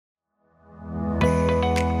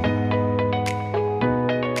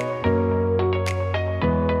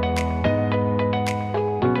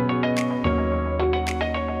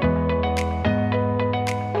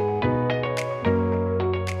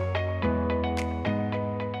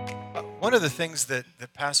One of the things that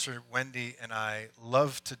Pastor Wendy and I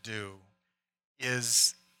love to do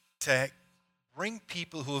is to bring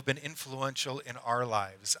people who have been influential in our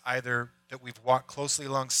lives, either that we've walked closely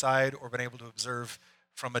alongside or been able to observe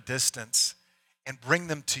from a distance, and bring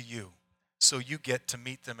them to you so you get to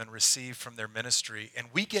meet them and receive from their ministry. And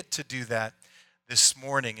we get to do that this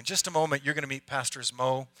morning. In just a moment, you're going to meet Pastors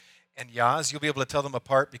Mo and Yaz. You'll be able to tell them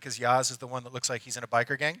apart because Yaz is the one that looks like he's in a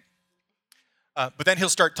biker gang. But then he'll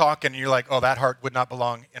start talking, and you're like, oh, that heart would not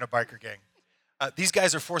belong in a biker gang. These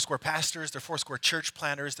guys are Foursquare pastors, they're Foursquare church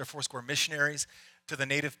planners, they're Foursquare missionaries to the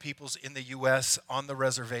native peoples in the U.S. on the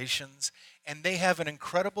reservations, and they have an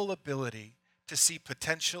incredible ability to see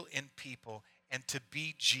potential in people and to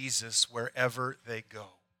be Jesus wherever they go.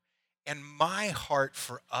 And my heart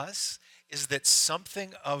for us is that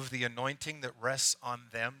something of the anointing that rests on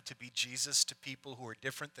them to be Jesus to people who are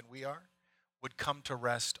different than we are would come to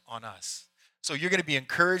rest on us. So you're going to be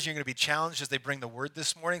encouraged, you're going to be challenged as they bring the word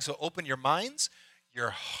this morning. So open your minds,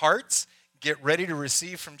 your hearts, get ready to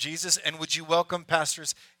receive from Jesus. And would you welcome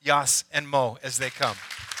Pastors Yas and Mo as they come?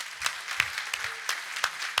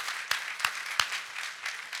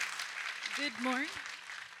 Good morning.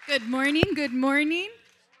 Good morning. Good morning.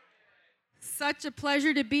 Such a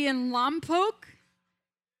pleasure to be in Lompoc.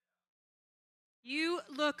 You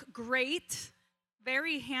look great.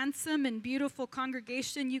 Very handsome and beautiful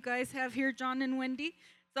congregation you guys have here, John and Wendy.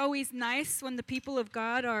 It's always nice when the people of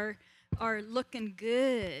God are looking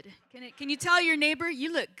good. Can you tell your neighbor,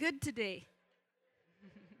 you look good today?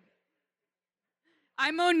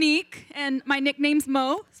 I'm Monique, and my nickname's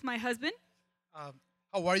Mo. It's my husband. How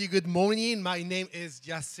are you? Good morning. My name is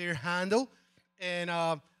Yaseer Handall, and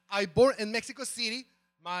I born in Mexico City.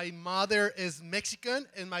 My mother is Mexican,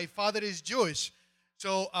 and my father is Jewish.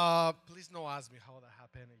 So please don't ask me how that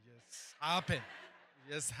happened. It just happened.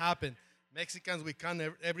 It just happened. Mexicans, we come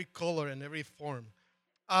every color and every form.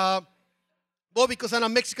 Well, because I'm a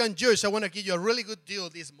Mexican Jewish, I want to give you a really good deal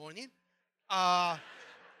this morning. I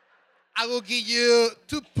will give you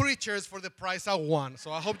 2 preachers for the price of 1.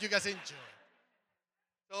 So I hope you guys enjoy.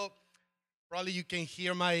 So probably you can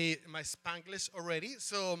hear my Spanglish already.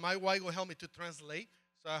 So my wife will help me to translate.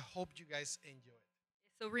 So I hope you guys enjoy.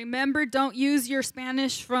 So remember, don't use your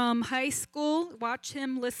Spanish from high school. Watch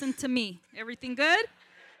him listen to me. Everything good?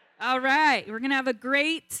 All right. We're going to have a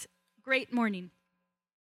great, great morning.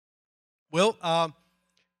 Well,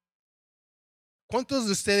 ¿cuántos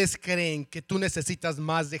de ustedes creen que tú necesitas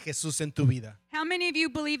más de Jesús en tu vida? How many of you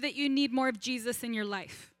believe that you need more of Jesus in your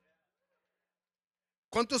life?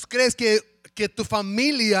 ¿Cuántos crees que tu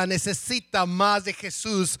familia necesita más de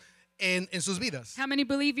Jesús en sus vidas? How many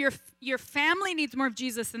believe your family needs more of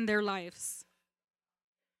Jesus in their lives?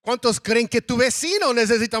 ¿Cuántos creen que tu vecino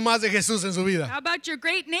necesita más de Jesús en su vida? How about your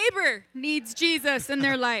great neighbor needs Jesus in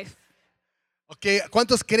their life? Okay,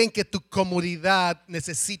 ¿cuántos creen que tu comunidad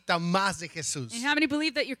necesita más de Jesús? And how many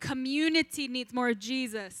believe that your community needs more of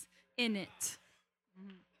Jesus in it?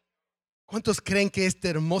 ¿Cuántos creen que este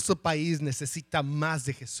hermoso país necesita más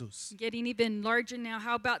de Jesús? Getting even larger now.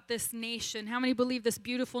 How about this nation? How many believe this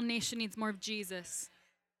beautiful nation needs more of Jesus?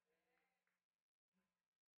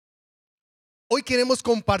 Hoy queremos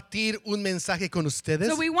compartir un mensaje con ustedes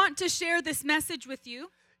So we want to share this message with you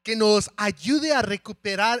que nos ayude a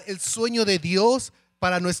recuperar el sueño de Dios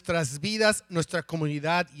para nuestras vidas, nuestra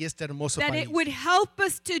comunidad y este hermoso that país. it would help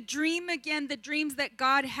us to dream again the dreams that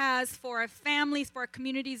God has for our families, for our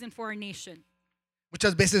communities, and for our nation.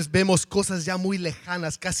 Muchas veces vemos cosas ya muy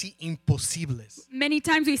lejanas, casi imposibles. Many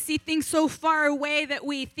times we see things so far away that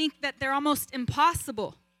we think that they're almost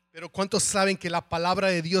impossible. Pero ¿cuántos saben que la palabra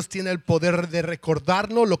de Dios tiene el poder de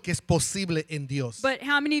recordarnos lo que es posible en Dios? But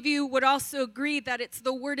how many of you would also agree that it's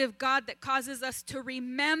the Word of God that causes us to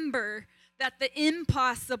remember that the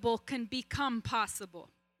impossible can become possible?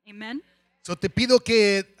 Amen? So te pido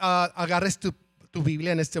que agarres tu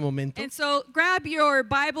Biblia en este momento. And so grab your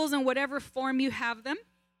Bibles in whatever form you have them.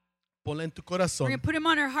 Ponla en tu We're corazón. going to put them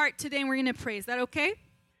on our heart today and we're going to pray. Is that okay?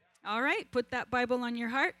 All right. Put that Bible on your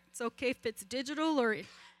heart. It's okay if it's digital or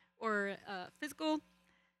physical.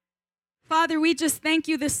 Father, we just thank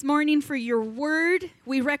you this morning for your word.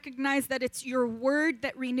 We recognize that it's your word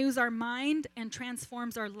that renews our mind and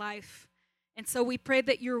transforms our life. And so we pray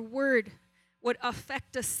that your word would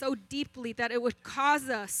affect us so deeply that it would cause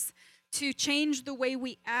us to change the way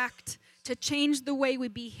we act, to change the way we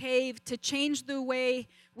behave, to change the way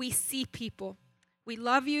we see people. We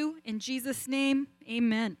love you. In Jesus' name,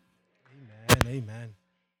 amen. Amen, amen.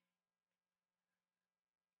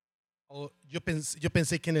 Yo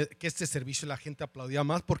pensé que este servicio la gente aplaudía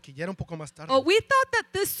más porque ya era un poco más tarde. Oh, we thought that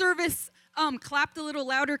this service clapped a little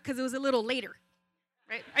louder because it was a little later.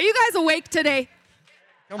 Right? Are you guys awake today?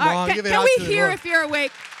 Come All right, on, give it can up we to the hear Lord. if you're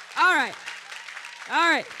awake? All right. All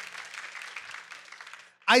right.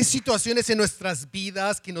 Hay situaciones en nuestras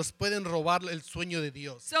vidas que nos pueden robar el sueño de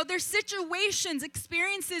Dios. So there's situations,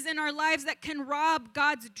 experiences in our lives that can rob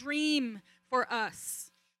God's dream for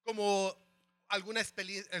us. Como alguna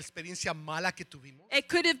experiencia mala que tuvimos. It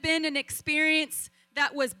could have been an experience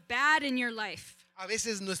that was bad in your life. A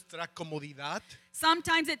veces nuestra comodidad.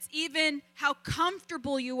 Sometimes it's even how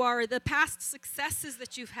comfortable you are, the past successes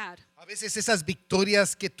that you've had. A veces esas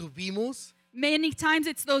victorias que tuvimos. Many times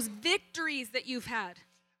it's those victories that you've had.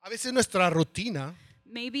 A veces nuestra rutina.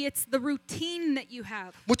 Maybe it's the routine that you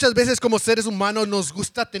have. Muchas veces como seres humanos nos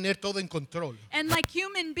gusta tener todo en control. And like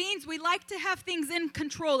human beings, we like to have things in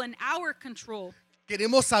control, in our control.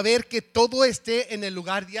 Queremos saber que todo esté en el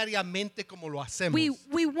lugar diariamente como lo hacemos.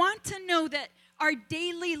 We want to know that our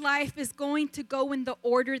daily life is going to go in the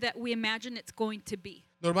order that we imagine it's going to be.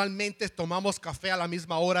 Normalmente tomamos café a la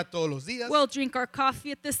misma hora todos los días. We'll drink our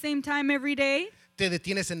coffee at the same time every day. Te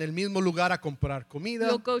detienes en el mismo lugar a comprar comida.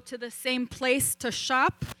 We'll go to the same place to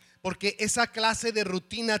shop. Porque esa clase de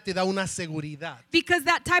rutina te da una seguridad. Because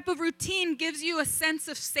that type of routine gives you a sense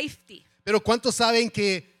of safety. Pero ¿cuántos saben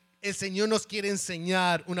que el Señor nos quiere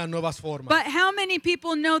enseñar unas nuevas formas? But how many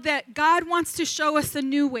people know that God wants to show us a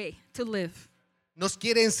new way to live? Nos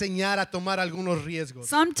quiere enseñar a tomar algunos riesgos.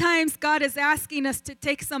 Sometimes God is asking us to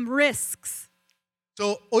take some risks.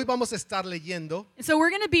 So, hoy vamos a estar leyendo And so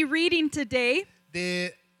we're going to be reading today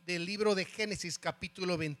del libro de Génesis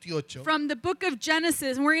capítulo 28. from the book of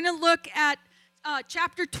Genesis. And we're going to look at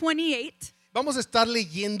chapter 28. Vamos a estar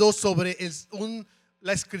leyendo sobre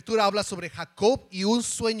la escritura habla sobre Jacob y un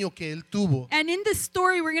sueño que él tuvo. And in this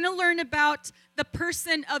story, we're going to learn about the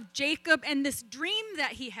person of Jacob and this dream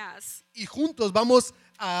that he has. Y juntos vamos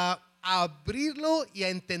a abrirlo y a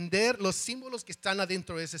entender los símbolos que están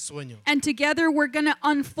adentro de ese sueño. And together, we're going to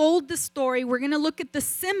unfold the story. We're going to look at the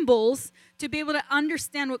symbols to be able to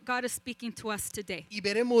understand what God is speaking to us today. Y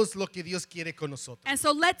veremos lo que Dios quiere con nosotros. And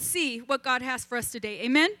so let's see what God has for us today.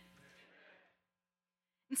 Amen?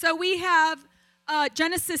 And so we have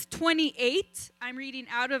Genesis 28. I'm reading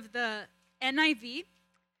out of the NIV,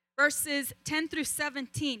 verses 10 through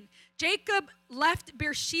 17. Jacob left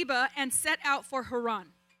Beersheba and set out for Haran.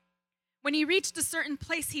 When he reached a certain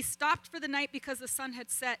place, he stopped for the night because the sun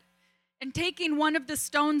had set. And taking one of the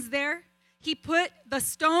stones there, he put the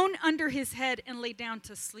stone under his head and lay down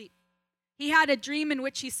to sleep. He had a dream in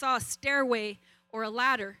which he saw a stairway or a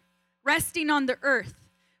ladder resting on the earth,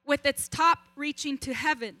 with its top reaching to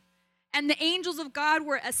heaven, and the angels of God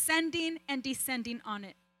were ascending and descending on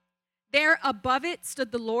it. There above it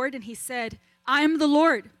stood the Lord, and he said, I am the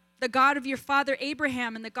Lord, the God of your father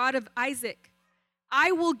Abraham and the God of Isaac.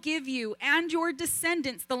 I will give you and your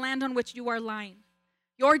descendants the land on which you are lying.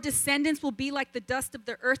 Your descendants will be like the dust of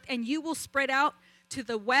the earth, and you will spread out to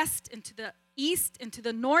the west and to the east and to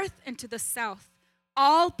the north and to the south.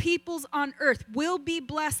 All peoples on earth will be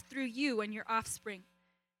blessed through you and your offspring.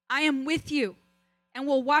 I am with you and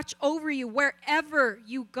will watch over you wherever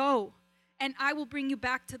you go, and I will bring you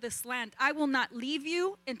back to this land. I will not leave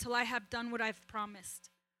you until I have done what I've promised.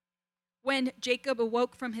 When Jacob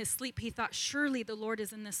awoke from his sleep, he thought, surely the Lord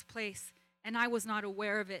is in this place, and I was not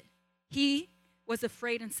aware of it. He was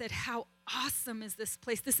afraid and said, how awesome is this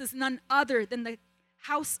place? This is none other than the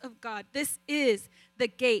house of God. This is the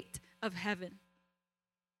gate of heaven.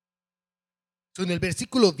 So, en el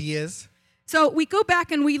versículo 10 So we go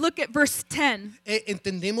back and we look at verse 10.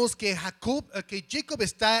 entendemos que Jacob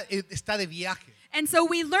está de viaje. And so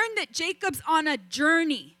we learn that Jacob's on a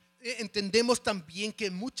journey. Entendemos también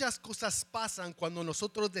que muchas cosas pasan cuando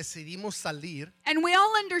nosotros decidimos salir. And we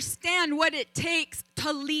all understand what it takes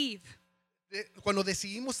to leave. Cuando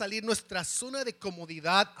decidimos salir nuestra zona de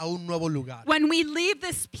comodidad a un nuevo lugar. When we leave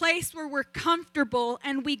this place where we're comfortable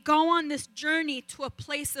and we go on this journey to a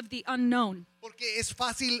place of the unknown. Porque es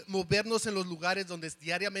fácil movernos en los lugares donde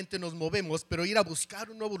diariamente nos movemos, pero ir a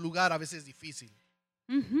buscar un nuevo lugar a veces es difícil.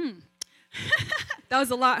 That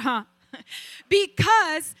was a lot, huh?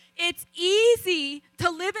 Because it's easy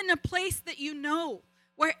to live in a place that you know,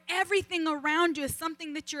 where everything around you is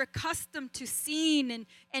something that you're accustomed to seeing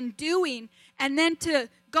and doing, and then to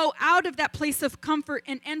go out of that place of comfort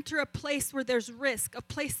and enter a place where there's risk, a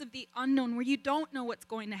place of the unknown, where you don't know what's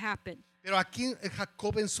going to happen. Pero aquí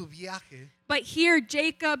Jacob en su viaje But here,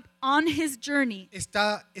 Jacob, on his journey,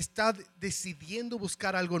 está decidiendo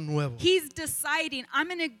buscar algo nuevo. he's deciding, I'm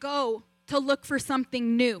going to go to look for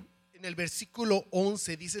something new. En el versículo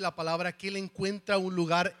 11 dice la palabra que él encuentra un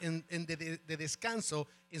lugar de descanso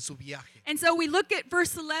en su viaje. And so we look at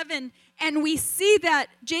verse 11 and we see that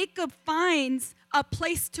Jacob finds a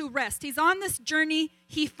place to rest. He's on this journey.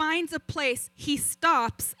 He finds a place. He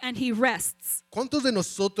stops and he rests. ¿Cuántos de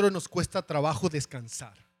nosotros nos cuesta trabajo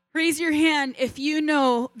descansar? Raise your hand if you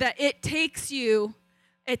know that it takes you,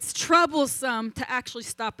 it's troublesome to actually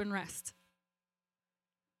stop and rest.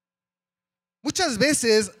 Muchas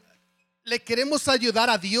veces le queremos ayudar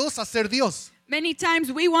a Dios a ser Dios. Many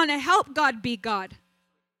times we want to help God be God.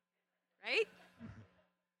 Right?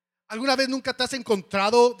 ¿Alguna vez nunca te has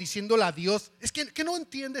encontrado diciéndole a Dios, es que no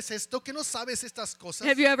entiendes esto, que no sabes estas cosas?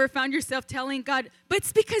 Have you ever found yourself telling God, but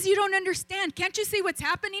it's because you don't understand. Can't you see what's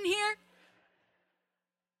happening here?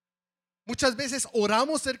 Muchas veces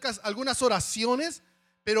oramos cerca algunas oraciones,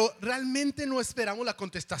 pero realmente no esperamos la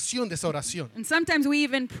contestación de esa oración. And sometimes we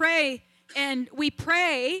even pray, and we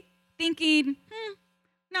pray thinking,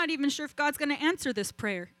 not even sure if God's going to answer this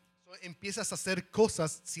prayer. So, empiezas a hacer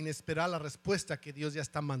cosas sin esperar la respuesta que Dios ya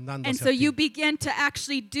está mandando And hacia so ti. you begin to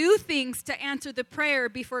actually do things to answer the prayer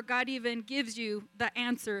before God even gives you the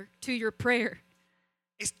answer to your prayer.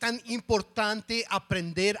 Es tan importante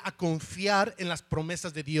aprender a confiar en las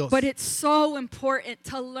promesas de Dios. But it's so important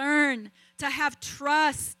to learn to have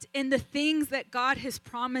trust in the things that God has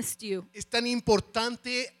promised you. Es tan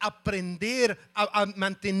importante aprender a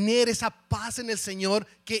mantener esa paz en el Señor,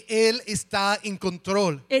 que Él está en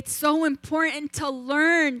control. It's so important to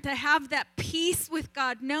learn to have that peace with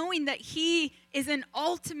God, knowing that He is in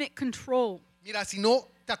ultimate control. Mira, si no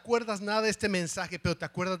te acuerdas nada de este mensaje, pero te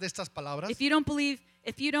acuerdas de estas palabras,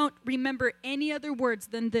 If you don't remember any other words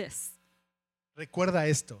than this, recuerda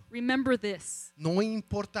esto. remember this. No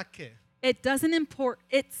importa qué,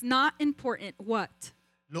 It's not important what.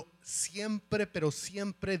 siempre, pero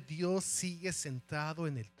siempre Dios sigue sentado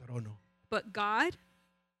en el trono. But God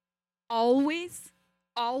always,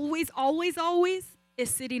 always, always, always is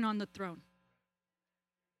sitting on the throne.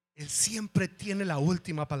 Él siempre tiene la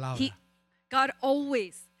última palabra. God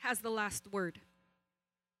always has the last word.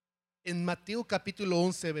 En Mateo capítulo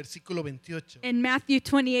 11, versículo 28, In Matthew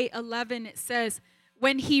 28:11 it says,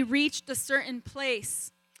 when he reached a certain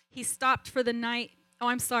place, he stopped for the night. Oh,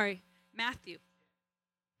 I'm sorry, Matthew.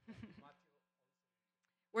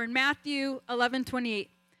 We're in Matthew 11:28.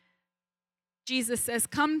 Jesus says,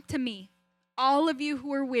 come to me, all of you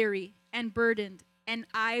who are weary and burdened, and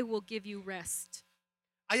I will give you rest.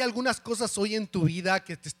 hay algunas cosas hoy en tu vida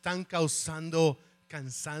que te están causando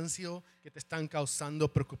cansancio, que te están causando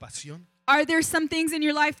preocupación. Are there some things in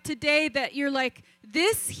your life today that you're like,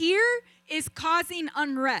 this here is causing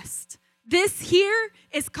unrest? This here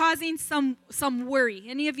is causing some worry.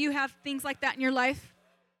 Any of you have things like that in your life?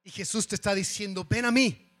 Y Jesús te está diciendo, ven a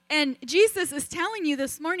mí. And Jesus is telling you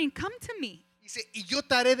this morning, come to me. Dice, y yo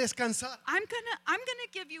te haré descansar. I'm gonna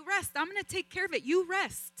give you rest. I'm gonna take care of it. You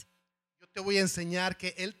rest. Yo te voy a enseñar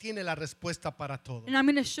que Él tiene la respuesta para todo. And I'm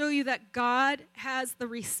gonna show you that God has the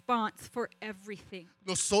response for everything.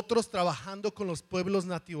 Nosotros trabajando con los pueblos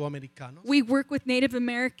nativoamericanos, We work with Native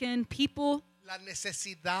American people, la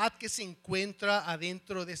necesidad que se encuentra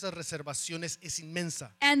adentro de esas reservaciones es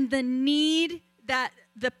inmensa. and the need that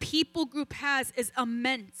the people group has is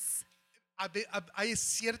immense. Hay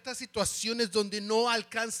ciertas situaciones donde no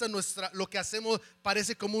alcanza lo que hacemos,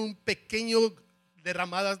 parece como un pequeño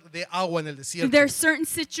derramada de agua en el desierto. There are certain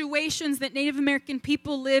situations that Native American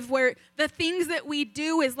people live where the things that we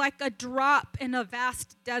do is like a drop in a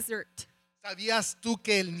vast desert. ¿Sabías tú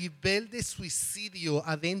que el nivel de suicidio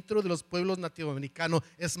adentro de los pueblos nativoamericanos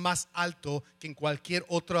es más alto que en cualquier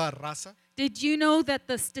otra raza? Did you know that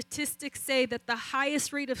the statistics say that the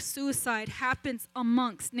highest rate of suicide happens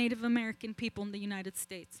amongst Native American people in the United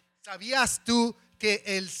States? ¿Sabías tú que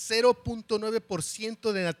el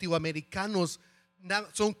 0.9% de nativoamericanos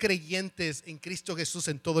son creyentes en Cristo Jesús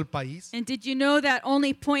en todo el país? And did you know that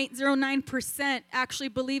only 0.09% actually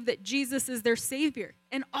believe that Jesus is their Savior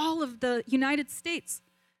in all of the United States?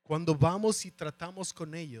 Cuando vamos y tratamos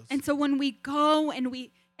con ellos, And so when we go and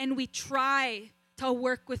we try to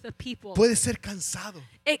work with the people, puede ser cansado,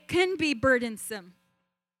 it can be burdensome.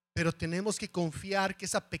 pero tenemos que confiar que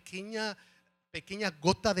esa pequeña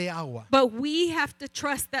gota de agua, But we have to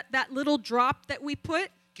trust that that little drop that we put,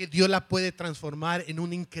 que Dios la puede transformar en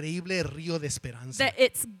un increíble río de esperanza. that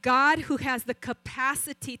it's God who has the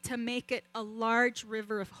capacity to make it a large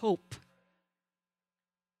river of hope.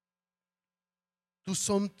 Tú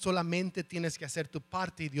solamente tienes que hacer tu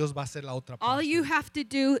parte y Dios va a hacer la otra All parte. you have to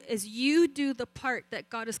do is you do the part that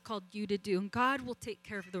God has called you to do, and God will take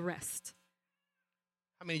care of the rest.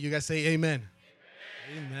 How many of you guys say amen?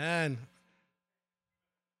 Amen.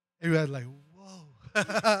 Everybody's like,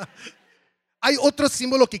 whoa. Hay otro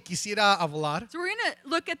símbolo que quisiera hablar, So we're going to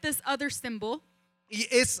look at this other symbol, Y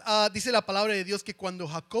dice la palabra de Dios que cuando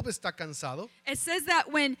Jacob está cansado, It says that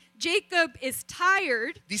when Jacob is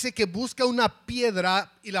tired, dice que busca una piedra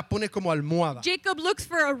y la pone como almohada. Jacob looks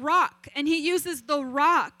for a rock and he uses the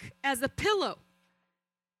rock as a pillow.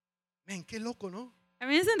 Men, qué loco, ¿no? I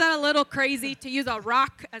mean, isn't that a little crazy to use a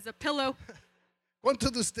rock as a pillow?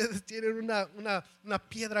 ¿Cuántos de ustedes tienen una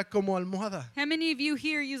piedra como almohada? How many of you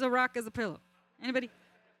here use a rock as a pillow? Anybody?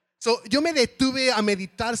 So, yo me detuve a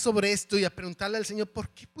meditar sobre esto y a preguntarle al Señor, ¿por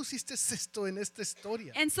qué pusiste esto en esta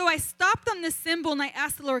historia? And so I stopped on this symbol and I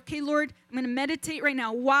asked the Lord, okay, Lord, I'm going to meditate right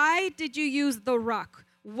now. Why did you use the rock?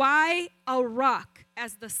 Why a rock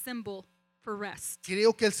as the symbol for rest?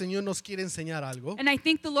 Creo que el Señor nos quiere enseñar algo And I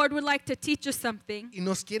think the Lord would like to teach us something. y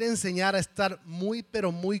nos quiere enseñar a estar muy,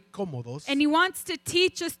 pero muy cómodos, And He wants to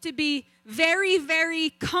teach us to be very,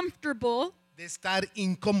 very comfortable de estar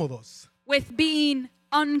incómodos. with being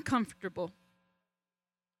uncomfortable.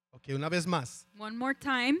 Ok, una vez más. One more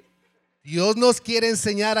time. Dios nos quiere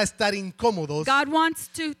enseñar a estar incómodos, God wants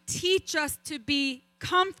to teach us to be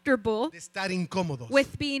comfortable de estar incómodos.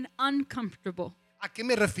 with being uncomfortable. ¿A qué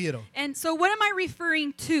me refiero? And so what am I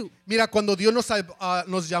referring to? Mira, cuando Dios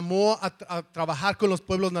nos llamó a trabajar con los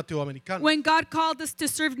pueblos nativoamericanos. When God called us to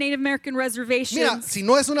serve Native American Mira, reservations, si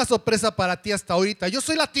no es una sorpresa para ti hasta ahorita, yo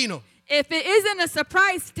soy latino. if it isn't a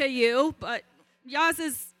surprise to you, but Yaz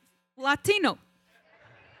is Latino.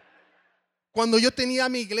 Cuando yo tenía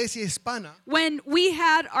mi iglesia hispana, When we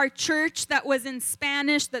had our church that was in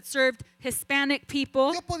Spanish that served Hispanic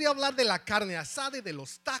people, yo podía hablar de la carne asada y de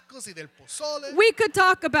los tacos y del pozole. we could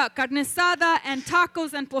talk about carne asada and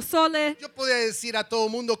tacos and pozole. Yo podía decir a todo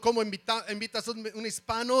mundo cómo invitas a un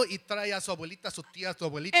hispano y trae a su abuelita, a su tía, a su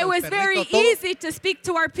abuelita, It al was very perrito, todo. easy to speak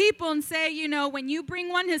to our people and say, you know, when you bring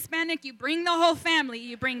one Hispanic, you bring the whole family.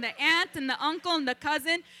 You bring the aunt and the uncle and the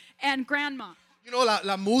cousin and grandma. You know,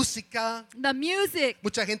 la música. The music.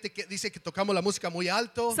 Mucha gente que dice que tocamos la música muy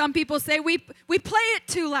alto. Some people say we play it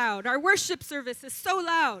too loud. Our worship service is so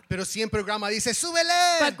loud. Pero siempre grandma dice,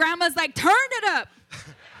 súbele. But grandma's like, turn it up.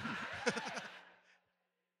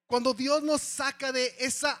 Cuando Dios nos saca de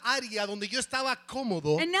esa área donde yo estaba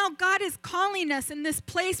cómodo, And now God is calling us in this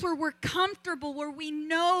place where we're comfortable, where we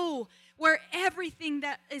know, where everything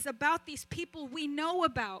that is about these people we know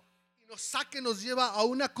about. y nos saca y nos lleva a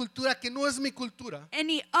una cultura que no es mi cultura. And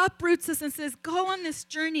He uproots us and says, go on this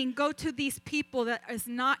journey and go to these people that is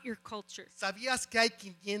not your culture. ¿Sabías que hay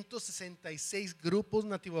 566 grupos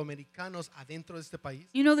nativoamericanos adentro de este país?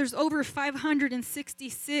 You know, there's over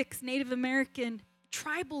 566 Native American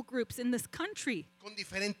tribal groups in this country. Con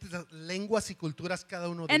diferentes lenguas y culturas cada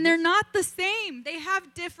uno de And they're ellos. not the same. They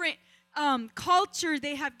have different culture.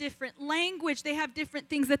 They have different language. They have different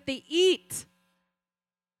things that they eat.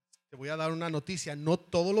 Te voy a dar una noticia. No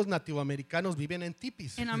todos los nativoamericanos viven en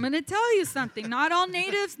tipis. And I'm going to tell you something. Not all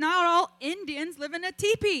natives, not all Indians live in a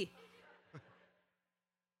teepee.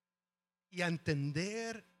 Y a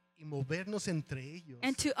entender y movernos entre ellos.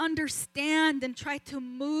 And to understand and try to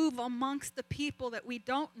move amongst the people that we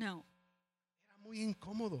don't know. Era muy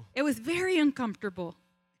incómodo. It was very uncomfortable.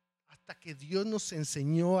 Hasta que Dios nos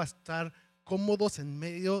enseñó a estar cómodos en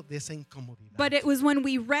medio de esa incomodidad. But it was when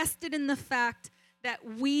we rested in the fact that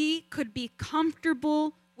we could be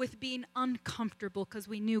comfortable with being uncomfortable because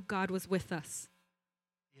we knew God was with us.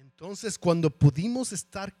 Y entonces cuando pudimos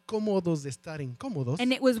estar cómodos de estar incómodos,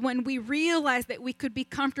 And it was when we realized that we could be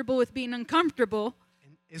comfortable with being uncomfortable.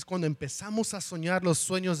 es cuando empezamos a soñar los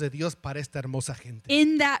sueños de Dios para esta hermosa gente.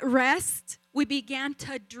 In that rest, we began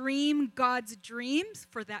to dream God's dreams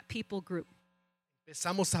for that people group.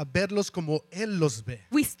 Empezamos a verlos como Él los ve.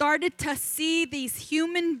 We started to see these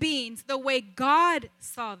human beings the way God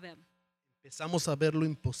saw them. Empezamos a ver lo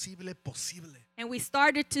imposible posible. And we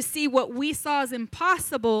started to see what we saw as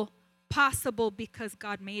impossible, possible because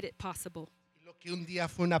God made it possible. Y lo que un día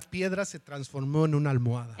fue una piedra se transformó en una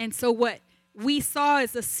almohada. And so what we saw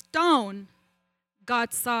as a stone,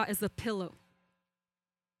 God saw as a pillow.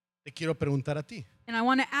 Te quiero preguntar a ti, And I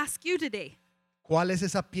want to ask you today, ¿cuál es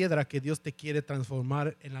esa piedra que Dios te quiere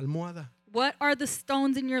transformar en almohada? what are the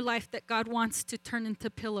stones in your life that God wants to turn into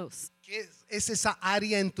pillows? ¿Qué es esa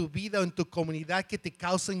área en tu vida o en tu comunidad que te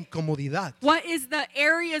causa incomodidad? What is the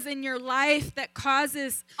areas in your life that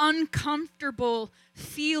causes uncomfortable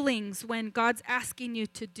feelings when God's asking you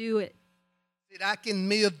to do it? ¿Será que en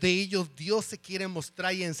medio de ellos Dios se quiere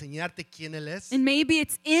mostrar y enseñarte quién Él es? And maybe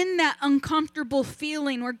it's in that uncomfortable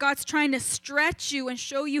feeling where God's trying to stretch you and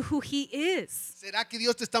show you who He is. ¿Será que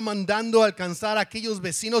Dios te está mandando a alcanzar a aquellos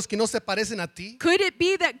vecinos que no se parecen a ti? Could it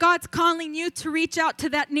be that God's calling you to reach out to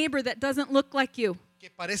that neighbor that doesn't look like you? que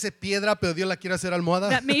parece piedra, pero Dios la quiere hacer almohada.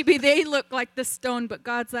 that maybe they look like the stone, but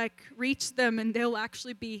God's like, reach them and they'll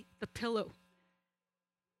actually be the pillow.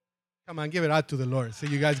 Come on, give it out to the Lord so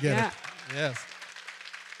you guys get Yeah. it. Yes.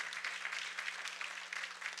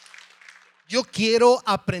 Yo quiero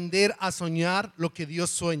aprender a soñar lo que Dios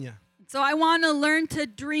sueña. So I want to learn to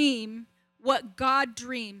dream what God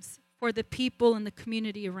dreams for the people and the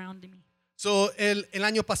community around me. So, el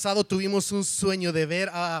año pasado tuvimos un sueño de ver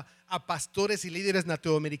a pastores y líderes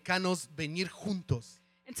latinoamericanos venir juntos.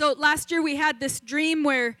 And so last year we had this dream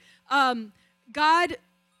where God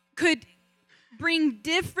could bring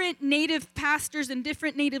different native pastors and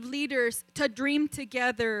different native leaders to dream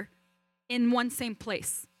together in one same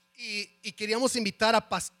place. Y queríamos invitar a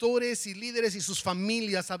pastores y líderes y sus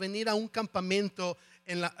familias a venir a un campamento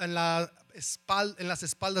en las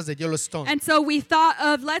espaldas de Yellowstone. And so we thought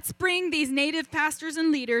of, let's bring these native pastors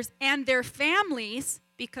and leaders and their families,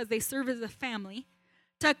 because they serve as a family,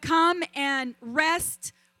 to come and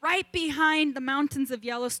rest right behind the mountains of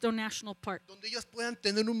Yellowstone National Park. Donde ellos puedan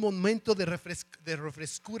tener un momento de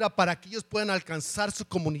refrescura para que ellos puedan alcanzar su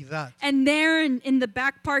comunidad. And there in the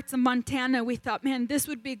back parts of Montana, we thought, man, this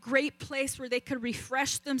would be a great place where they could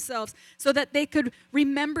refresh themselves so that they could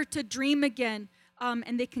remember to dream again,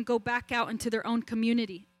 and they can go back out into their own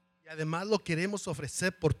community. Y además lo queremos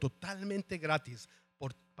ofrecer por totalmente gratis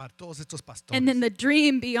para todos estos pastores. And then the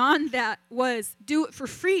dream beyond that was do it for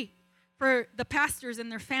free for the pastors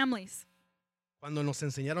and their families. Cuando nos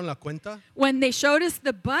enseñaron la cuenta, When they showed us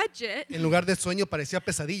the budget, en lugar de sueño parecía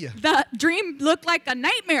pesadilla. the dream looked like a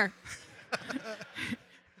nightmare.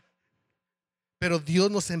 Pero Dios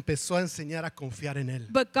nos empezó a enseñar a confiar en Él.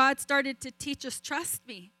 But God started to teach us, trust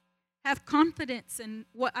me, have confidence in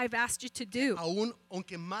what I've asked you to do. Aún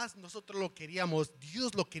aunque más nosotros lo queríamos,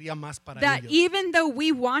 Dios lo quería más para That ellos. even though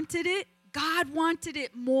we wanted it, God wanted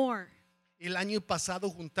it more. El año pasado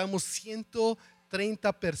juntamos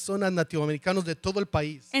 130 personas latinoamericanos de todo el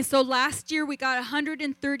país And so last year we got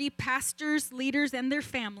 130 pastors, leaders, and their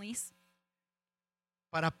families,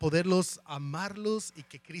 para poderlos amarlos y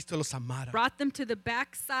que Cristo los amara. brought them to the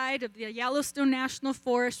backside of the Yellowstone National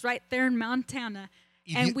Forest right there in Montana,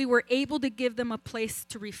 and we were able to give them a place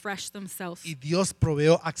to refresh themselves. Y Dios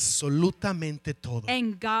proveó absolutamente todo.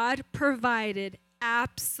 And God provided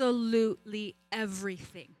absolutely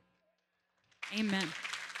everything. Amen.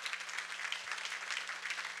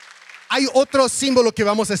 Hay otro símbolo que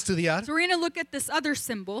vamos a estudiar. So we're going to look at this other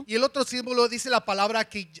symbol. Y el otro símbolo dice la palabra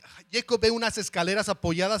que Jacob ve unas escaleras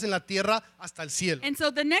apoyadas en la tierra hasta el cielo. And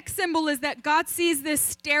so the next symbol is that God sees this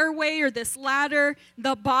stairway or this ladder.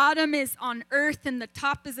 The bottom is on earth and the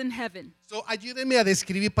top is in heaven. So, ayúdeme a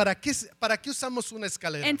describir para qué usamos una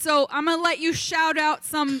escalera. And so I'm going to let you shout out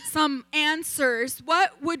some answers.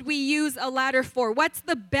 What would we use a ladder for? What's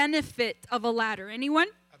the benefit of a ladder? Anyone?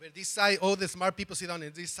 A ver, this side, all the smart people sit down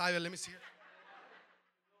in this side. Let me see here.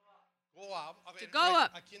 Go up. A ver, To go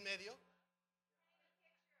up. Aquí en medio.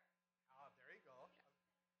 There you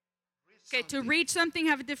go. Okay, to reach something,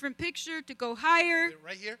 have a different picture. To go higher.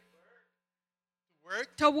 Right here. To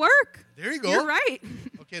work. To work. There you go. You're right.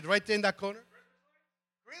 Okay, right there in that corner.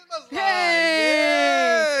 Christmas light.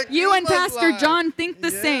 Hey! Yeah, You and Christmas Pastor light. John think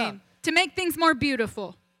the Yeah. same. To make things more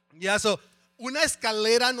beautiful. Yeah, so una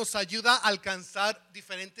escalera nos ayuda a alcanzar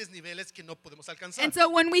diferentes niveles que no podemos alcanzar. And so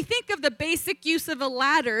when we think of the basic use of a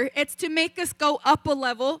ladder, it's to make us go up a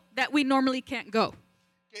level that we normally can't go.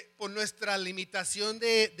 Que por nuestra limitación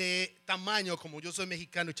de tamaño, como yo soy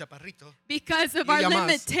mexicano y chaparrito, Because of Y our ya más.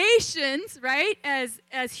 limitations, right?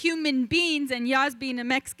 As human beings, and Yaz being a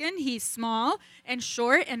Mexican, he's small and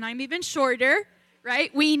short, and I'm even shorter, right?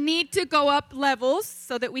 We need to go up levels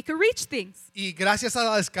so that we can reach things. y gracias a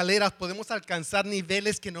las escaleras podemos alcanzar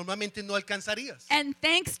niveles que normalmente no alcanzarías. And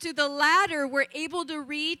thanks to the ladder, we're able to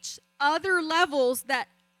reach other levels that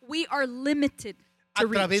we are limited A to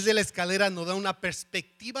través reach. de la escalera nos da una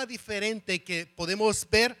perspectiva diferente que podemos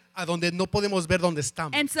ver a donde no podemos ver donde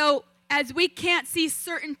estamos. And so, as we can't see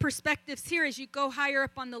certain perspectives here, as you go higher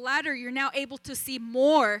up on the ladder, you're now able to see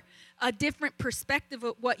more, a different perspective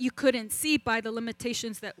of what you couldn't see by the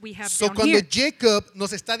limitations that we have So down cuando here. Jacob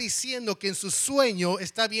nos está diciendo que en su sueño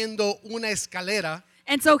está viendo una escalera,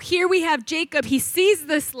 And so here we have Jacob. He sees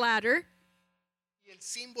this ladder. y el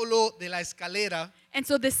símbolo de la escalera, And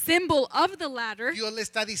so the symbol of the ladder, Dios le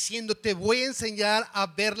está diciendo, te voy a enseñar a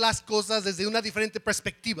ver las cosas desde una diferente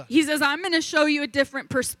perspectiva. he says, I'm going to show you a different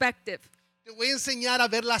perspective. Te voy a enseñar a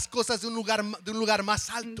ver las cosas de un lugar más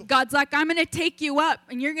alto. God's like, I'm going to take you up,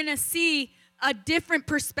 and you're going to see a different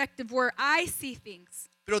perspective where I see things.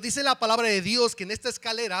 Pero dice la palabra de Dios que en esta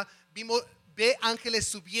escalera ve ángeles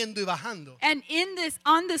subiendo y bajando. And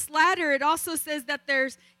on this ladder, it also says that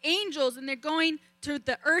there's angels, and they're going to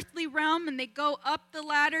the earthly realm, and they go up the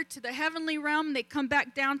ladder to the heavenly realm. They come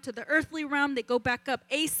back down to the earthly realm. They go back up,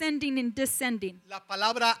 ascending and descending. La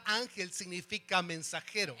palabra ángel significa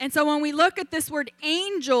mensajero. And so when we look at this word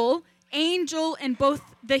angel in both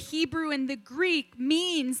the Hebrew and the Greek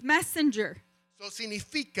means messenger. Eso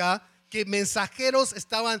significa que mensajeros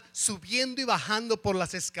estaban subiendo y bajando por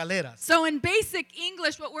las escaleras. So in basic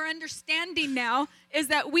English, what we're understanding now is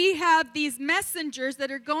that we have these messengers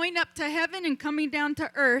that are going up to heaven and coming down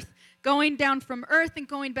to earth, going down from earth and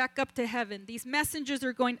going back up to heaven. These messengers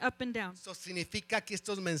are going up and down. Eso significa que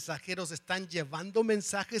estos mensajeros están llevando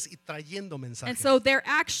mensajes y trayendo And mensajes. so they're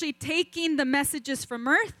actually taking the messages from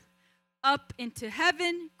earth up into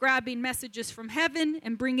heaven, grabbing messages from heaven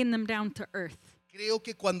and bringing them down to earth. Creo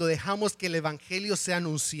que cuando dejamos que el evangelio sea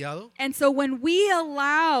anunciado, And so when we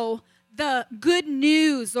allow the good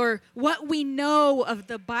news or what we know of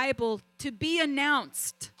the Bible to be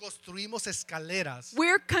announced, construimos escaleras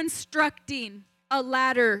we're constructing a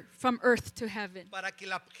ladder from earth to heaven para que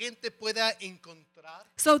la gente pueda encontrar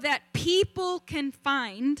so that people can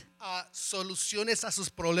find soluciones a sus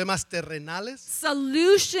problemas terrenales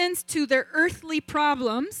solutions to their earthly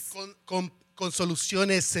problems con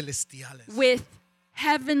soluciones celestiales. with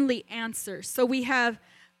heavenly answers. So we have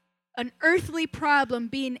an earthly problem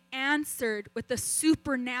being answered with a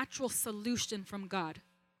supernatural solution from God.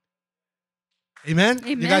 Amen?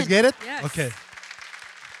 You Amen. guys get it? Yes.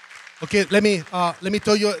 Okay, let me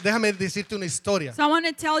tell you, déjame decirte una historia. So I want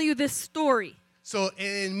to tell you this story. So,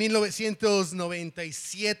 en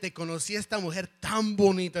 1997 conocí a esta mujer tan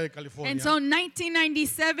bonita de California. And so in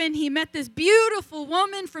 1997, he met this beautiful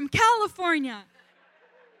woman from California.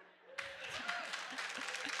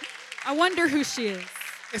 I wonder who she is.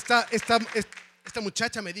 Esta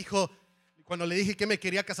muchacha me dijo, cuando le dije que me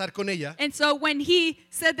quería casar con ella, And so when he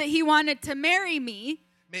said that he wanted to marry me,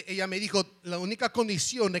 ella me dijo, la única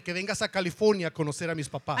condición de que vengas a California a conocer a mis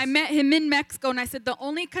papás. I met him in Mexico, and I said, the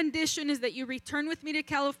only condition is that you return with me to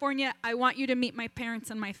California. I want you to meet my parents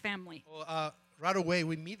and my family. Right away,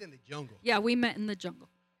 we meet in the jungle. Yeah, we met in the jungle.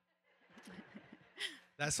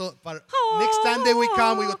 That's all. Next time that we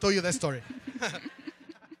come, we will tell you that story.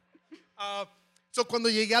 So, cuando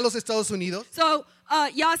llegué a los Estados Unidos, So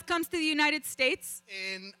Yas comes to the United States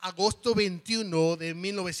en agosto 21 de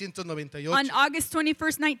 1998, on August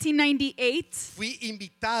 21st, 1998. fui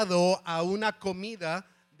invitado a una comida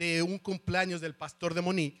de un cumpleaños del pastor de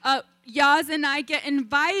Monique. Yas and I get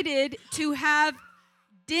invited to have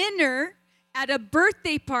dinner at a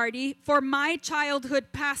birthday party for my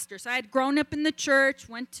childhood pastor. So I had grown up in the church,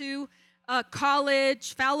 went to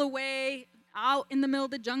college, fell away, out in the middle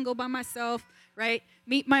of the jungle by myself, right?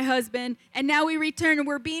 Meet my husband. And now we return, and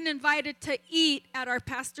we're being invited to eat at our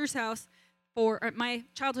pastor's house at my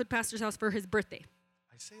childhood pastor's house for his birthday.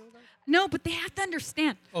 I say all that? No, but they have to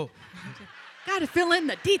understand. Oh, Got to fill in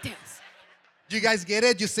the details. you guys get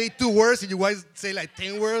it? You say 2 words and you guys say like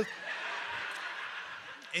 10 words.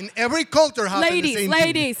 In every culture happens the same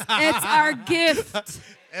Ladies, thing. it's our gift.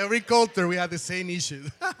 Every culture we have the same issue.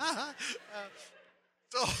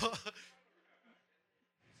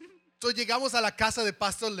 So llegamos a la casa de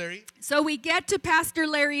Pastor Larry. So we get to Pastor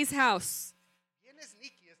Larry's house. Bien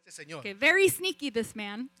sneaky este señor. Okay, very sneaky, this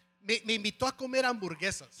man. Me invitó a comer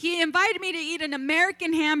hamburguesas. He invited me to eat an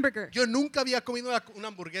American hamburger. Yo nunca había comido una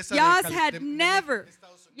hamburguesa Yas de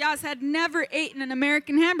had never eaten an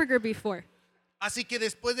American hamburger before. Así que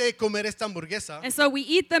después de comer esta hamburguesa, And so we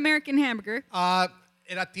eat the American hamburger.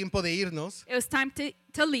 era tiempo de irnos. It was time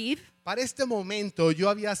to leave. Para este momento yo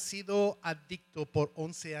había sido adicto por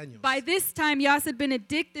 11 años. By this time, Yas had been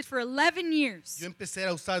addicted for 11 years. Yo empecé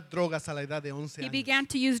a usar drogas a la edad de 11 He años. began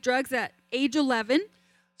to use drugs at age 11.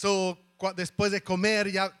 So, después de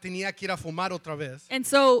comer ya tenía que ir a fumar otra vez. And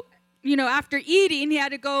so, after eating, he had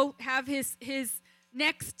to go have his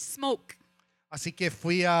next smoke. Así que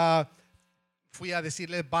fui a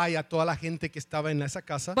decirle bye a toda la gente que estaba en esa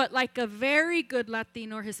casa. But like a very good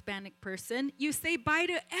Latino or Hispanic person, you say bye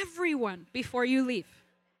to everyone before you leave.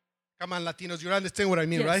 Come on, Latinos, you understand what I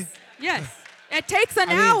mean, right? Yes. It takes an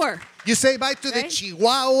I mean, hour. You say bye to the Right?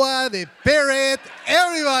 Chihuahua, the parrot,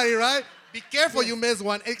 everybody, right? Be careful, you miss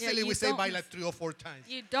one. Actually, you we say don't bye miss- like 3 or 4 times.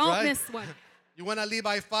 You don't right? miss one. You want to leave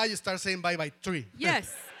by 5, you start saying bye by 3.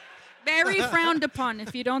 Yes. Very frowned upon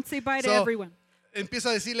if you don't say bye to So- everyone. Empiezo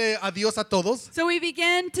a decirle adiós a todos. So we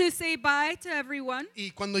began to say bye to everyone.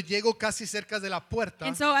 Y cuando llego casi cerca de la puerta,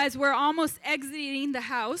 And so as we're almost exiting the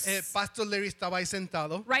house, Pastor Larry estaba ahí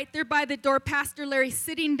sentado. right there by the door, Pastor Larry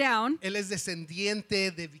sitting down. Él es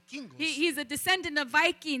descendiente de vikingos. He's a descendant of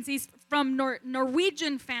Vikings. He's from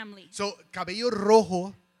Norwegian family. So, cabello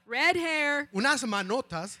rojo, Red hair, unas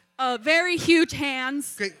manotas, very huge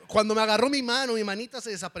hands. que cuando me agarró mi mano, mi manita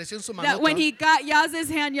se desapareció en su That when manota. he got Yaz's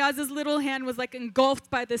hand, Yaz's little hand was like engulfed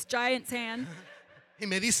by this giant's hand. Y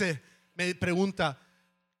me pregunta,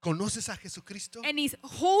 ¿conoces a Jesucristo? And he's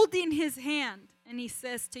holding his hand and he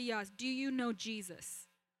says to Yaz, do you know Jesus?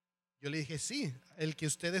 Yo le dije, sí, el que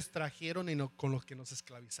ustedes trajeron y con los que nos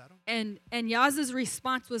esclavizaron. And Yaz's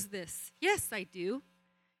response was this, yes, I do.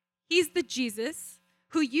 He's the Jesus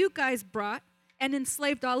who you guys brought and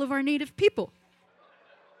enslaved all of our native people.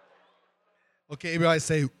 Okay, everybody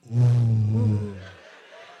say, ooh.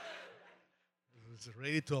 It's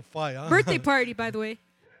ready to a fire. Huh? Birthday party, by the way.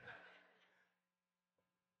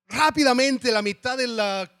 Rápidamente, la mitad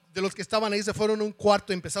de los que estaban ahí se fueron a un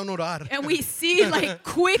cuarto y empezaron a orar. And we see like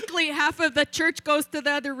quickly half of the church goes to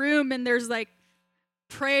the other room and there's like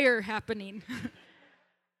prayer happening.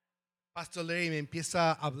 Pastor Larry me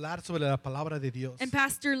empieza a hablar sobre la palabra de Dios. And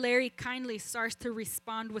Pastor Larry kindly starts to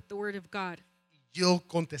respond with the word of God. Yo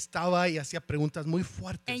contestaba y hacía preguntas muy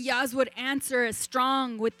fuertes. And Yaz would answer as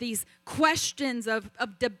strong with these questions of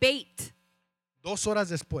debate. 2 horas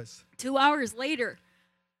después, 2 hours later,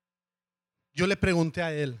 yo le pregunté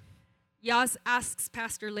a él, Yaz asks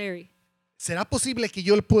Pastor Larry, ¿será posible que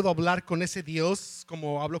yo le puedo hablar con ese Dios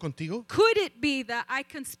como hablo contigo? could it be that I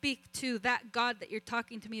can speak to that God that you're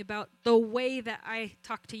talking to me about the way that I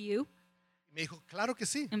talk to you? Y me dijo, claro que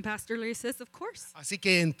sí. And Pastor Larry says, of course. Así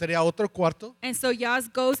que entré a otro cuarto And so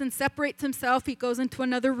Yaz goes and separates himself. He goes into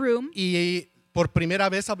another room. y por primera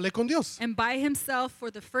vez hablé con Dios. And by himself,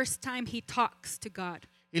 for the first time, he talks to God.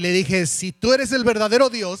 Y le dije, si tú eres el verdadero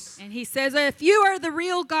Dios, And he says, if you are the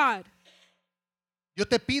real God, yo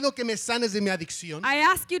te pido que me sanes de mi adicción. I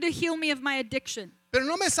ask you to heal me of my addiction. Pero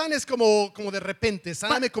no me sanes como de repente,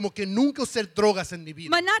 sáname como que nunca usé drogas en mi vida.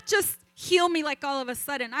 But not just heal me like all of a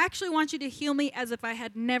sudden. I actually want you to heal me as if I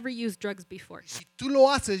had never used drugs before. Si tú lo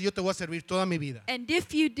haces, yo te voy a servir toda mi vida. And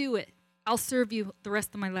if you do it, I'll serve you the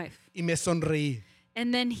rest of my life. Y me sonreí.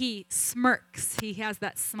 And then he smirks. He has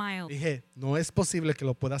that smile. Dije, no es posible que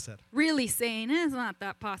lo pueda hacer. Really saying, it's not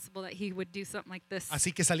that possible that he would do something like this.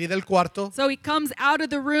 Así que salí del cuarto. So he comes out of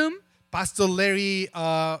the room. Pastor Larry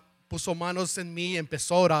puso manos en mí,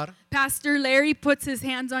 empezó a orar. Pastor Larry puts his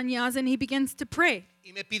hands on Yaz and he begins to pray.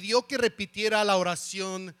 Y me pidió que repitiera la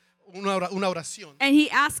oración, una oración. And he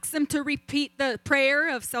asks him to repeat the prayer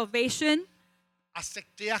of salvation.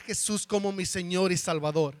 Acepté a Jesús como mi Señor y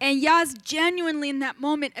Salvador. And Yaz genuinely in that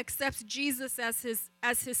moment accepts Jesus as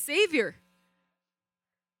his Savior.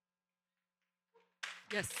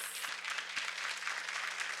 Yes.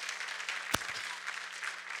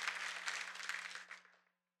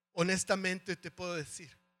 Honestamente te puedo decir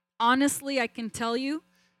Honestly, I can tell you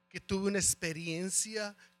que tuve una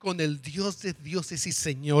experiencia con el Dios de dioses y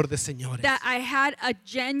Señor de señores. that I had a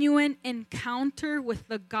genuine encounter with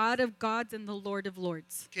the God of gods and the Lord of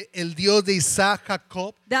lords. Que el Dios de Isaac,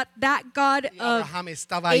 Jacob That God y of Abraham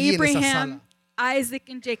estaba ahí en esa Abraham, sala. Isaac,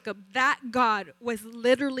 and Jacob, that God was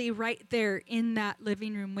literally right there in that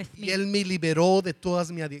living room with Y me. Él me liberó de todas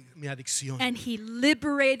mi adicción. And he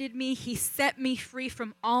liberated me. He set me free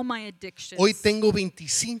from all my addictions. Hoy tengo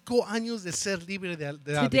 25 años de ser libre de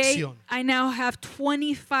Today, adicción. I now have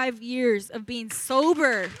 25 years of being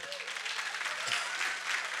sober.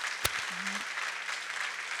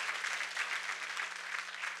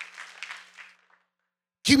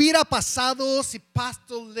 ¿Qué hubiera pasado si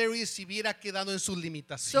Pastor Larry se hubiera quedado en sus So,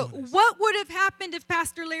 limitaciones? what would have happened if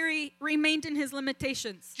Pastor Larry remained in his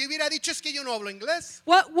limitations? ¿Qué hubiera dicho? Es que yo no hablo inglés.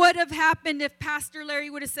 What would have happened if Pastor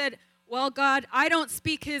Larry would have said, well, God, I don't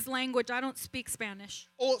speak his language. I don't speak Spanish.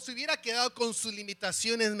 O se hubiera quedado con sus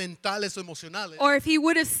limitaciones mentales o emocionales. Or if he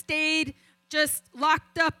would have stayed just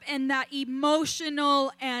locked up in that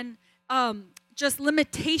emotional and just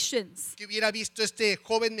limitations. Que hubiera visto este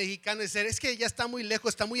joven mexicano y decir, es que ya está muy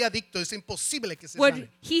lejos, está muy adicto, es imposible que se Would sane.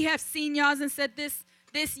 he have seen Yaz and said,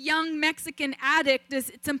 this young Mexican addict,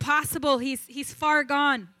 it's impossible. He's far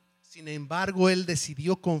gone. Sin embargo, él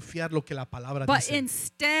decidió confiar lo que la palabra But dice.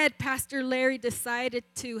 instead, Pastor Larry decided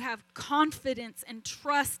to have confidence and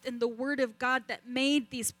trust in the Word of God that made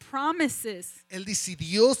these promises. Él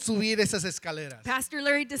decidió subir esas escaleras. Pastor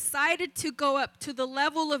Larry decided to go up to the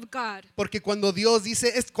level of God. Porque cuando Dios dice,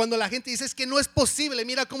 cuando la gente dice, es que no es posible,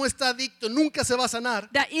 mira cómo está adicto, nunca se va a sanar.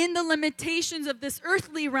 That in the limitations of this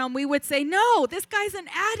earthly realm, we would say, no, this guy's an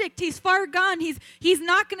addict. He's far gone. He's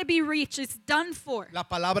not going to be reached. It's done for. La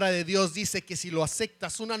palabra de Dios dice que si lo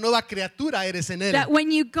aceptas, una nueva criatura eres en él. That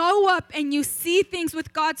when you go up and you see things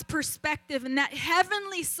with God's perspective and that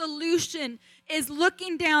heavenly solution is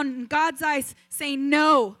looking down in God's eyes saying,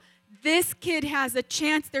 no, this kid has a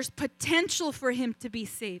chance. There's potential for him to be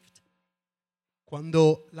saved.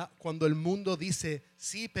 Cuando el mundo dice,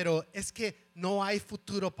 sí, pero es que no hay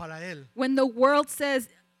futuro para él. When the world says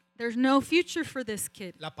there's no future for this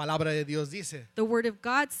kid, La palabra de Dios dice, the word of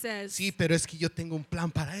God says, sí, pero es que yo tengo un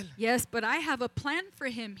plan para él. yes, but I have a plan for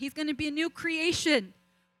him. He's going to be a new creation.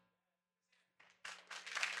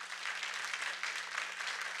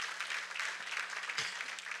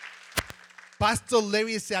 Pastor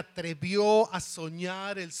Larry se atrevió a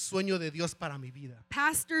soñar el sueño de Dios para mi vida.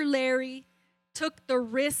 Pastor Larry took the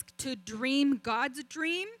risk to dream God's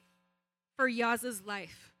dream for Yaz's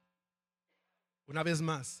life. Una vez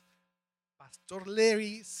más, Pastor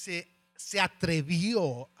Larry se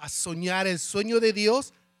atrevió a soñar el sueño de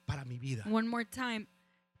Dios para mi vida. One more time.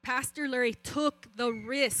 Pastor Larry took the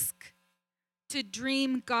risk to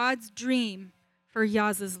dream God's dream for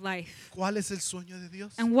Yaz's life. ¿Cuál es el sueño de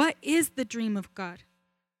Dios? And what is the dream of God?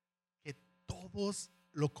 Que todos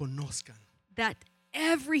lo conozcan That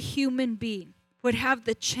every human being would have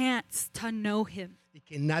the chance to know him. y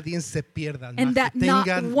que nadie se pierda, And mas that que not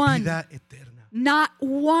tengan one- vida eterna. Not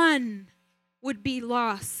one would be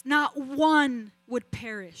lost. Not one would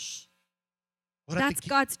perish. Ahora That's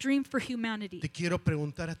God's dream for humanity. te quiero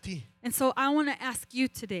preguntar a ti. And so I want to ask you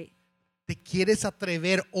today, ¿Te quieres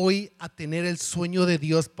atrever hoy a tener el sueño de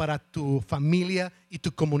Dios para tu familia y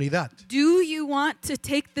tu comunidad? do you want to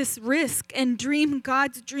take this risk and dream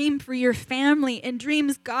God's dream for your family and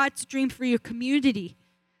dreams God's dream for your community?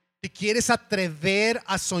 ¿Te quieres atrever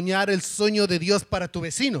a soñar el sueño de Dios para tu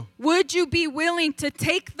vecino? Would you be willing to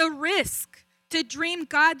take the risk to dream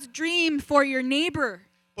God's dream for your neighbor?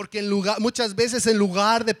 Porque muchas veces en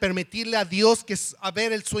lugar de permitirle a Dios a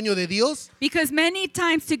ver el sueño de Dios, Because many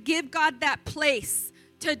times to give God that place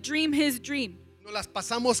to dream his dream, nos las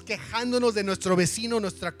pasamos quejándonos de nuestro vecino,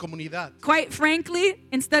 nuestra comunidad. quite frankly,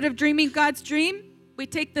 instead of dreaming God's dream, we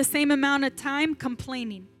take the same amount of time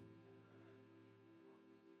complaining.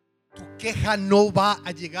 Tu queja no va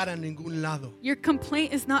a llegar a ningún lado. Your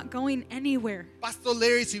complaint is not going anywhere. Pastor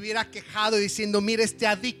Larry se hubiera quejado diciendo, mira este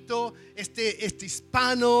adicto, este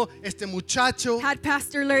hispano, este muchacho. Had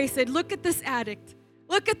Pastor Larry said, look at this addict,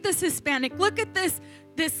 look at this Hispanic, look at this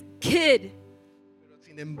kid. Pero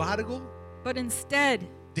sin embargo, But instead,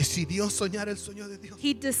 decidió soñar el sueño de Dios.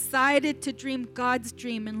 he decided to dream God's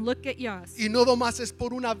dream, and look at Yaz. Y no nomás es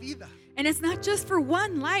por una vida, And it's not just for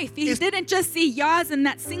one life. He Es- didn't just see Yaz in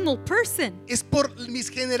that single person. es por mis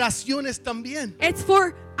generaciones también. It's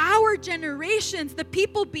for our generations, the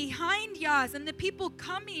people behind Yaz and the people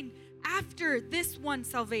coming after this one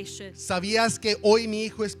salvation. ¿Sabías que hoy mi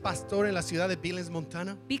hijo es pastor en la ciudad de Billings,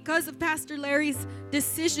 Montana? Because of Pastor Larry's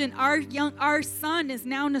decision, our son is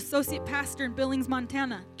now an associate pastor in Billings,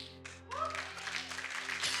 Montana.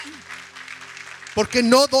 Porque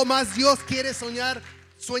no nomás Dios quiere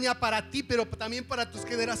sueña para ti, pero también para tus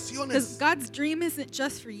Because generaciones. God's dream isn't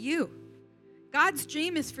just for you. God's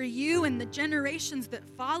dream is for you and the generations that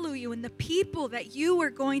follow you and the people that you are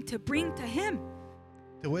going to bring to Him.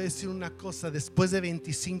 Te voy a decir una cosa, después de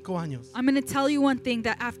 25 años, I'm going to tell you one thing,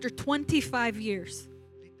 that after 25 years,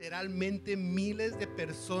 literalmente miles de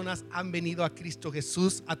personas han venido a Cristo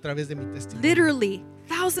Jesús a través de mi testimonio. literally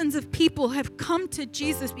thousands of people have come to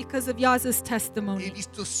Jesus because of Yaz's He testimony.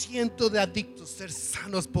 visto cientos de adictos ser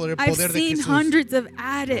sanos por el I've poder de seen Jesús. hundreds of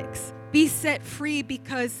addicts be set free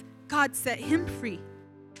because God set him free.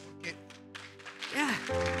 Porque Yeah.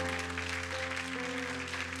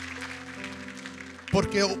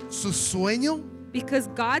 Porque su sueño Because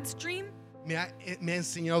God's dream me ha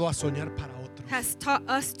enseñado a soñar para otros. has taught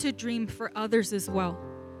us to dream for others as well.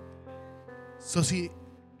 So, si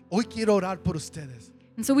hoy quiero orar por ustedes,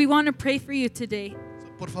 And so we want to pray for you today.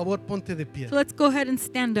 so, por favor ponte de pie. So let's go ahead and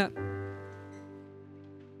stand up.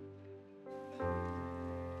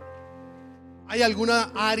 ¿Hay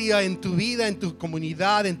alguna área en tu vida, en tu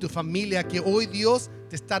comunidad, en tu familia que hoy Dios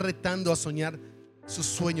te está retando a soñar su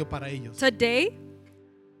sueño para ellos? Today,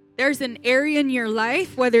 there's an area in your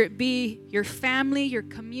life, whether it be your family, your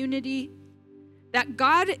community, that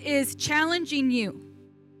God is challenging you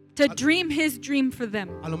to dream His dream for them.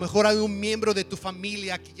 A lo mejor hay un miembro de tu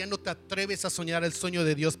familia que ya no te atreves a soñar el sueño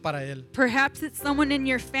de Dios para él. Perhaps it's someone in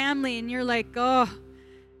your family and you're like, oh,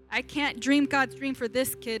 I can't dream God's dream for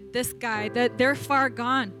this kid, this guy, that they're far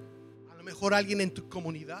gone. A lo mejor alguien en tu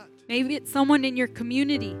comunidad. Maybe it's someone in your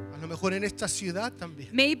community. A lo mejor en esta ciudad también.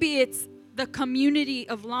 Maybe it's the community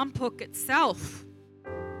of Lompoc itself.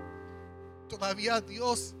 Todavía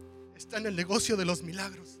Dios está en el negocio de los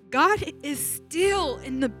milagros. God is still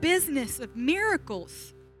in the business of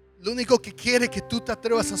miracles. Lo único que quiere es que tú te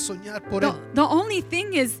atrevas a soñar por él. The only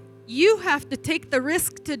thing is you have to take the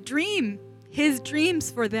risk to dream his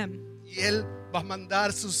dreams for them. Y Él va a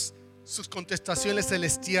mandar sus contestaciones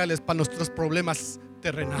celestiales para nuestros problemas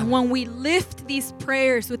And terrenales. when we lift these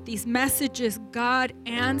prayers with these messages, God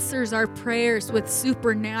answers our prayers with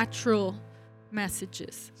supernatural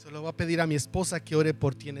messages. Se lo voy a pedir a mi esposa que ore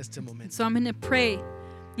por ti en este momento. So I'm going to pray.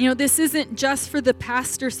 You know, this isn't just for the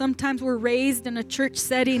pastor. Sometimes we're raised in a church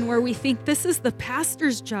setting where we think this is the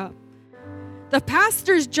pastor's job. The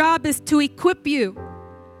pastor's job is to equip you,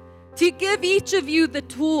 to give each of you the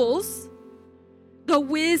tools, the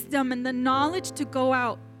wisdom, and the knowledge to go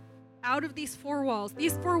out of these four walls.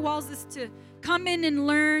 These four walls is to come in and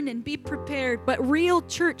learn and be prepared, but real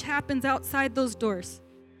church happens outside those doors.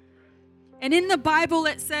 And in the Bible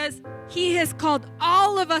it says he has called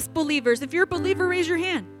all of us believers. If you're a believer, raise your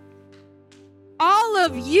hand. All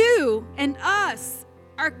of you and us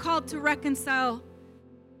are called to reconcile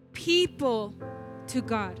people to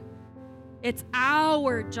God. It's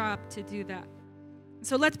our job to do that.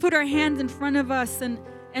 So let's put our hands in front of us and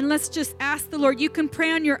let's just ask the Lord. You can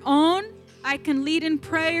pray on your own. I can lead in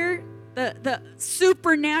prayer. The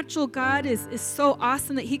supernatural God is so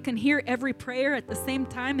awesome that he can hear every prayer at the same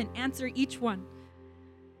time and answer each one.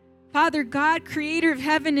 Father God, creator of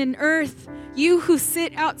heaven and earth, you who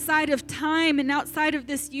sit outside of time and outside of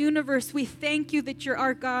this universe, we thank you that you're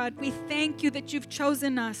our God. We thank you that you've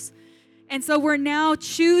chosen us. And so we're now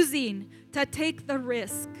choosing to take the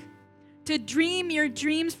risk, to dream your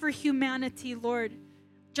dreams for humanity, Lord.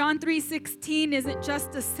 John 3:16 isn't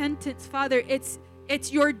just a sentence, Father. It's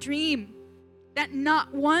your dream that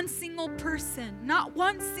not one single person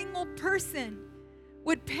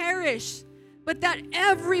would perish, but that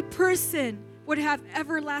every person would have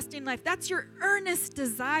everlasting life. That's your earnest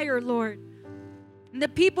desire, Lord. And the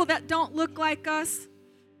people that don't look like us,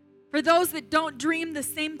 for those that don't dream the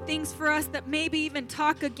same things for us, that maybe even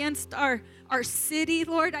talk against our city,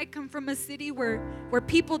 Lord. I come from a city where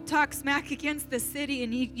people talk smack against the city,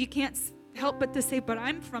 and you can't help but to say, but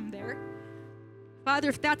I'm from there. Father,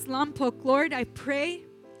 if that's Lompoc, Lord, I pray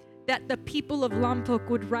that the people of Lompoc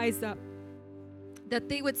would rise up, that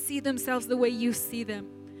they would see themselves the way you see them.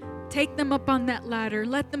 Take them up on that ladder.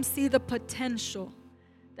 Let them see the potential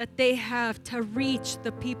that they have to reach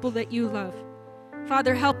the people that you love.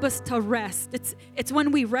 Father, help us to rest. It's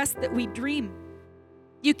when we rest that we dream.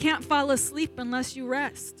 You can't fall asleep unless you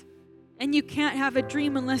rest. And you can't have a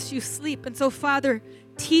dream unless you sleep. And so, Father,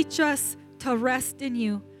 teach us to rest in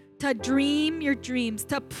you, to dream your dreams,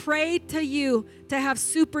 to pray to you, to have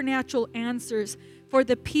supernatural answers for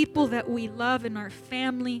the people that we love in our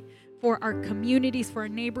family, for our communities, for our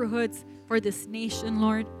neighborhoods, for this nation,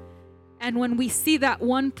 Lord. And when we see that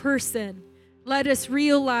one person, let us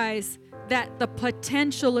realize that the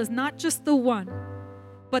potential is not just the one,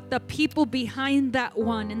 but the people behind that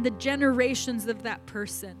one and the generations of that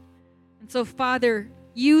person. And so, Father,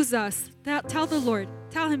 use us. Tell the Lord,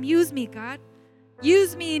 tell him, use me, God.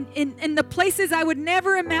 Use me in the places I would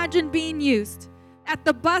never imagine being used. At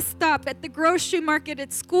the bus stop, at the grocery market,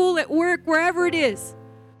 at school, at work, wherever it is.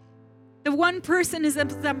 The one person is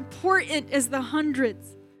as important as the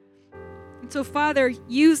hundreds. And so, Father,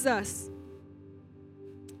 use us.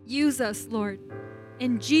 Use us, Lord.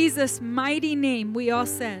 In Jesus' mighty name, we all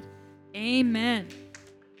said, amen.